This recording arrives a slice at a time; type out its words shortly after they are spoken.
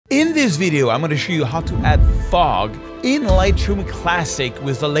this video, I'm going to show you how to add fog in Lightroom Classic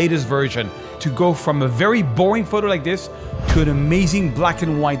with the latest version to go from a very boring photo like this to an amazing black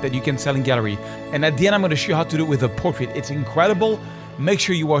and white that you can sell in gallery. And at the end, I'm going to show you how to do it with a portrait. It's incredible. Make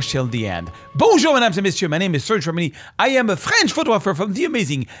sure you watch till the end. Bonjour, mesdames et messieurs. My name is Serge Ramelli. I am a French photographer from the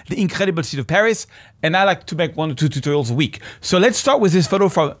amazing, the incredible city of Paris, and I like to make 1 or 2 tutorials a week. So let's start with this photo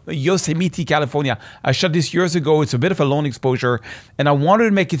from Yosemite, California. I shot this years ago. It's a bit of a long exposure, and I wanted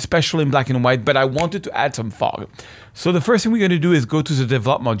to make it special in black and white, but I wanted to add some fog. So the first thing we're going to do is go to the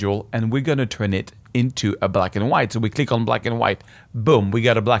develop module, and we're going to turn it into a black and white. So we click on black and white. Boom, we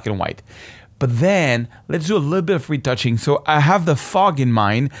got a black and white. But then let's do a little bit of retouching. So I have the fog in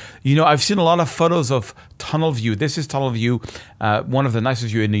mind. You know, I've seen a lot of photos of tunnel view. This is tunnel view, one of the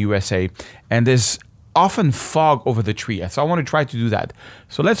nicest view in the USA. And there's often fog over the tree. So I want to try to do that.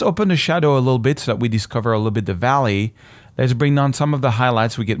 So let's open the shadow a little bit so that we discover a little bit the valley. Let's bring down some of the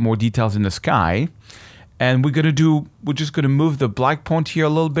highlights. We get more details in the sky. And we're just going to move the black point here a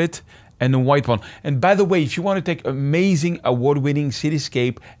little bit and the white one. And by the way, if you want to take amazing award-winning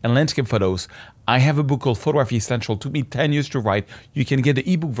cityscape and landscape photos, I have a book called Photography Essential. It took me 10 years to write. You can get the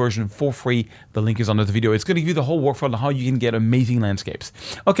ebook version for free. The link is under the video. It's going to give you the whole workflow on how you can get amazing landscapes.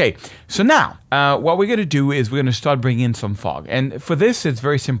 Okay, so now what we're going to do is we're going to start bringing in some fog. And for this, it's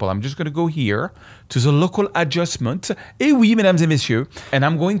very simple. I'm just going to go here to the local adjustment. Et oui, mesdames et messieurs. And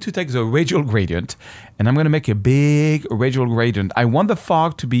I'm going to take the radial gradient, and I'm going to make a big radial gradient. I want the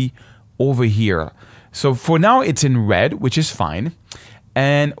fog to be over here. So for now it's in red, which is fine.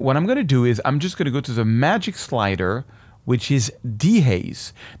 And what I'm going to do is I'm just going to go to the magic slider, which is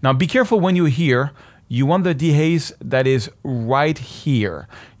Dehaze. Now be careful when you're here. You want the dehaze that is right here.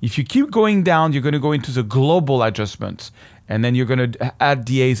 If you keep going down, you're going to go into the global adjustments, and then you're going to add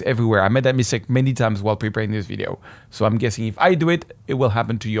dehaze everywhere. I made that mistake many times while preparing this video. So I'm guessing if I do it, it will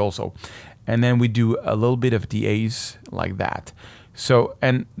happen to you also. And then we do a little bit of dehaze like that. So,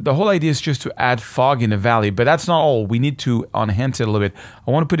 and the whole idea is just to add fog in the valley, but that's not all. We need to enhance it a little bit.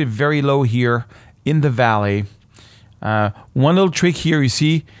 I want to put it very low here in the valley. One little trick here you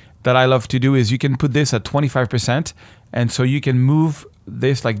see that I love to do is you can put this at 25%. And so you can move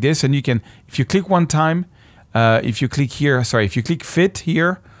this like this, and you can, if you click one time, if you click here, sorry, if you click fit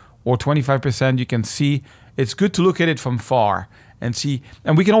here or 25%, you can see it's good to look at it from far and see,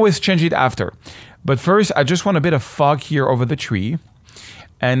 and we can always change it after. But first, I just want a bit of fog here over the tree.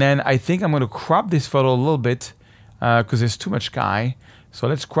 And then I think I'm going to crop this photo a little bit because there's too much sky. So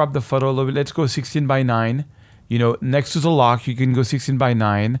let's crop the photo a little bit. Let's go 16:9. You know, next to the lock, you can go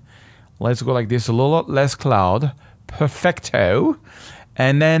 16:9. Let's go like this, a little less cloud. Perfecto.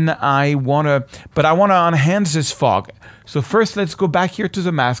 And then I want to enhance this fog. So first, let's go back here to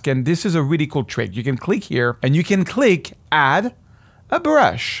the mask. And this is a really cool trick. You can click here and you can click add a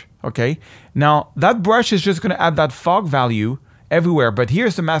brush. Okay, now that brush is just going to add that fog value everywhere, but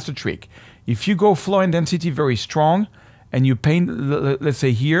here's the master trick. If you go flow and density very strong and you paint, let's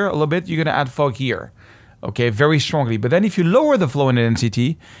say here a little bit, you're going to add fog here, okay, very strongly. But then if you lower the flow and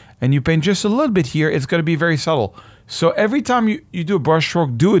density and you paint just a little bit here, it's going to be very subtle. So every time you do a brush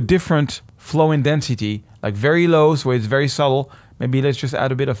stroke, do a different flow and density, like very low, so it's very subtle. Maybe let's just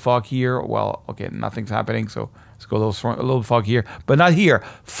add a bit of fog here. Well, okay, nothing's happening, so let's go a little fog here, but not here.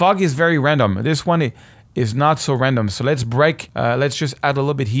 Fog is very random. This one is not so random. So let's break, let's just add a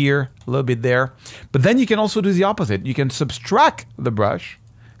little bit here, a little bit there. But then you can also do the opposite. You can subtract the brush.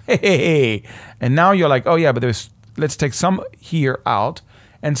 Hey. And now you're like, oh yeah, but let's take some here out.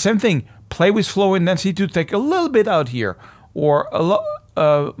 And same thing, play with flow and density to take a little bit out here, or a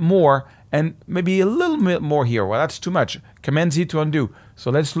lot more, and maybe a little bit more here. Well, that's too much. Command Z to undo.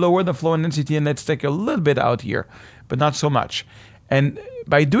 So let's lower the flow and density and let's take a little bit out here, but not so much. And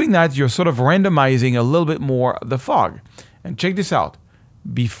by doing that, you're sort of randomizing a little bit more the fog. And check this out,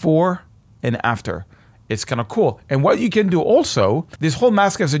 before and after. It's kind of cool. And what you can do also, this whole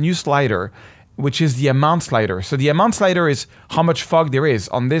mask has a new slider, which is the amount slider. So the amount slider is how much fog there is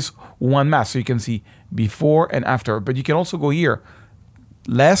on this one mask. So you can see before and after, but you can also go here,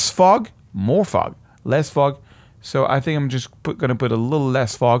 less fog, more fog, less fog. So I think I'm just going to put a little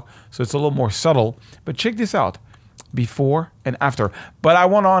less fog, so it's a little more subtle. But check this out, before and after. But I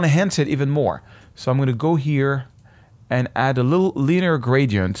want to enhance it even more. So I'm going to go here and add a little linear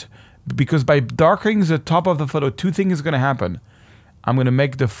gradient, because by darkening the top of the photo, two things are going to happen. I'm going to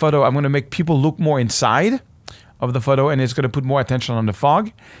make the photo, I'm going to make people look more inside of the photo, and it's going to put more attention on the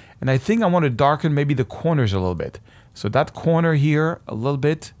fog. And I think I want to darken maybe the corners a little bit. So that corner here, a little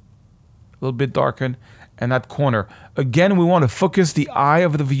bit darken, and that corner. Again, we want to focus the eye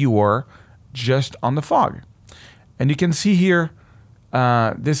of the viewer just on the fog. And you can see here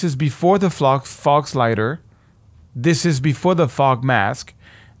This is before the fog slider. This is before the fog mask.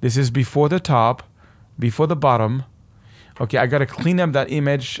 This is before the top, before the bottom. Okay, I gotta clean up that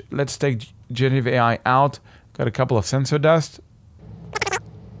image. Let's take generative AI out. Got a couple of sensor dust.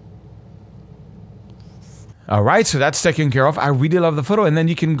 All right, so that's taken care of. I really love the photo. And then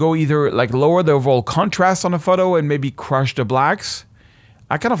you can go either like lower the overall contrast on the photo and maybe crush the blacks.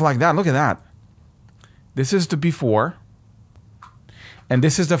 I kind of like that. Look at that. This is the before. And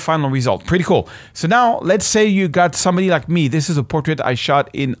this is the final result. Pretty cool. So now let's say you got somebody like me. This is a portrait I shot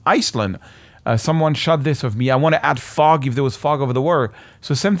in Iceland. Someone shot this of me. I want to add fog if there was fog over the water.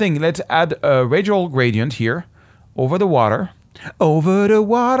 So same thing. Let's add a radial gradient here over the water. Over the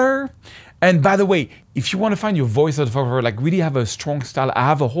water. And by the way, if you want to find your voice of the photographer, like really have a strong style, I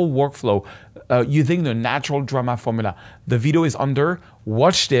have a whole workflow using the natural drama formula. The video is under.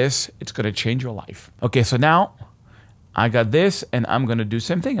 Watch this. It's going to change your life. Okay, so now I got this and I'm going to do the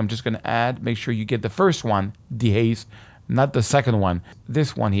same thing. I'm just going to add, make sure you get the first one, Dehaze, not the second one.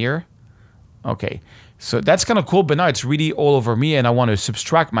 This one here. Okay, so that's kind of cool, but now it's really all over me and I want to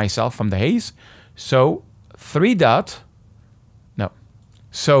subtract myself from the haze. So 3 dot, no.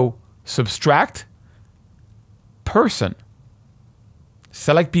 So subtract person,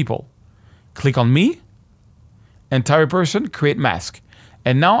 select people, click on me, entire person, create mask.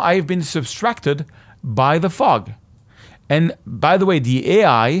 And now I've been subtracted by the fog. And by the way, the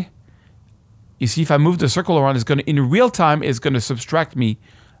AI, you see if I move the circle around, it's gonna, in real time, it's gonna subtract me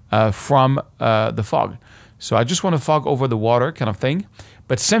from the fog. So I just want to fog over the water kind of thing.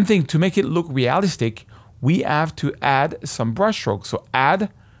 But same thing, to make it look realistic, we have to add some brush strokes. So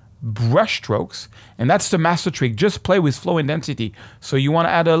add brush strokes, and that's the master trick. Just play with flow and density. So you want to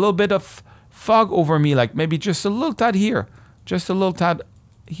add a little bit of fog over me, like maybe just a little tad here, just a little tad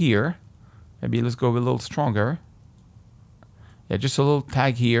here. Maybe let's go a little stronger. Yeah, just a little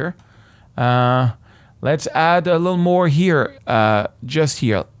tag here. Let's add a little more here, just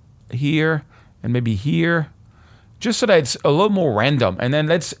here, and maybe here, just so that it's a little more random. And then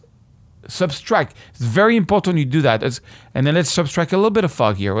let's subtract. It's very important you do that. And then let's subtract a little bit of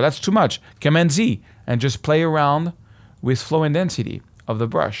fog here. Well, that's too much. Command Z and just play around with flow and density of the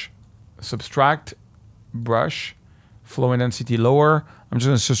brush. Subtract, brush, flow and density lower. I'm just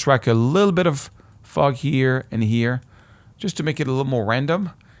going to subtract a little bit of fog here and here, just to make it a little more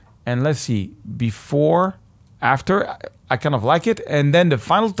random. And let's see, before, after, I kind of like it. And then the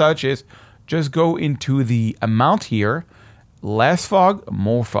final touch is just go into the amount here, less fog,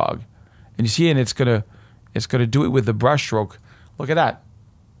 more fog. And you see, and it's gonna do it with the brush stroke. Look at that.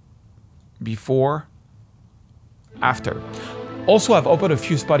 Before, after. Also, I've opened a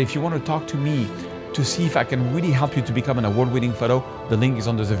few spots. If you want to talk to me to see if I can really help you to become an award-winning photo, the link is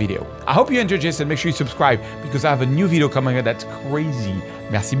under the video. I hope you enjoyed this and make sure you subscribe because I have a new video coming out that's crazy.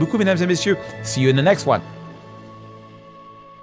 Merci beaucoup, mesdames et messieurs. See you in the next one.